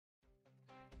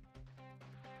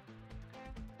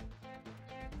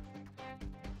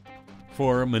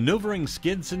For maneuvering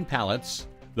skids and pallets,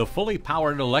 the fully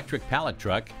powered electric pallet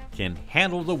truck can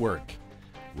handle the work.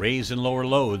 Raise and lower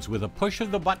loads with a push of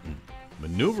the button.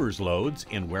 Maneuvers loads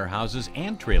in warehouses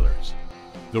and trailers.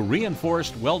 The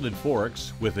reinforced welded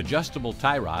forks with adjustable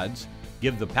tie rods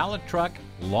give the pallet truck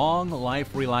long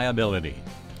life reliability.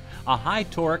 A high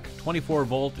torque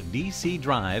 24-volt DC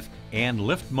drive and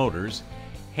lift motors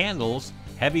handles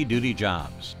heavy-duty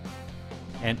jobs.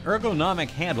 An ergonomic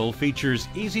handle features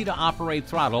easy-to-operate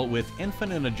throttle with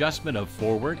infinite adjustment of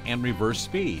forward and reverse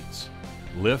speeds.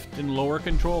 Lift and lower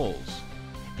controls.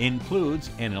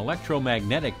 Includes an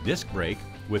electromagnetic disc brake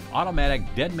with automatic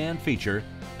dead man feature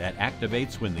that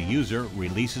activates when the user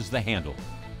releases the handle.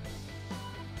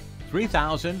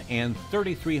 3,000 and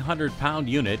 3,300 pound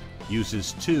unit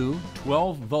uses two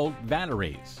 12-volt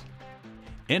batteries.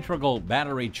 Integral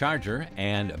battery charger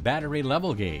and battery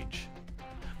level gauge.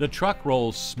 The truck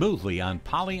rolls smoothly on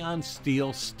poly-on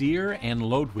steel steer and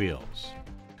load wheels.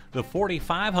 The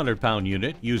 4,500 pound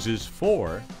unit uses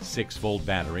four 6-volt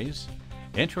batteries,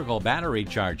 integral battery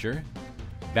charger,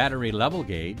 battery level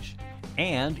gauge,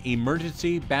 and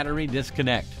emergency battery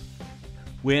disconnect.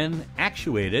 When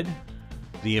actuated,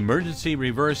 the emergency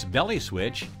reverse belly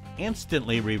switch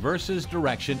instantly reverses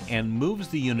direction and moves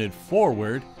the unit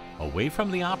forward away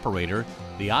from the operator.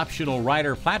 The optional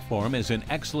rider platform is an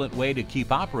excellent way to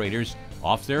keep operators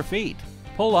off their feet.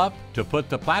 Pull up to put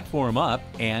the platform up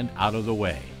and out of the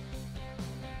way.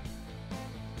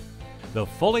 The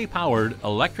fully powered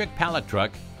electric pallet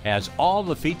truck has all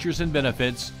the features and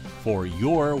benefits for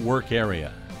your work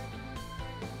area.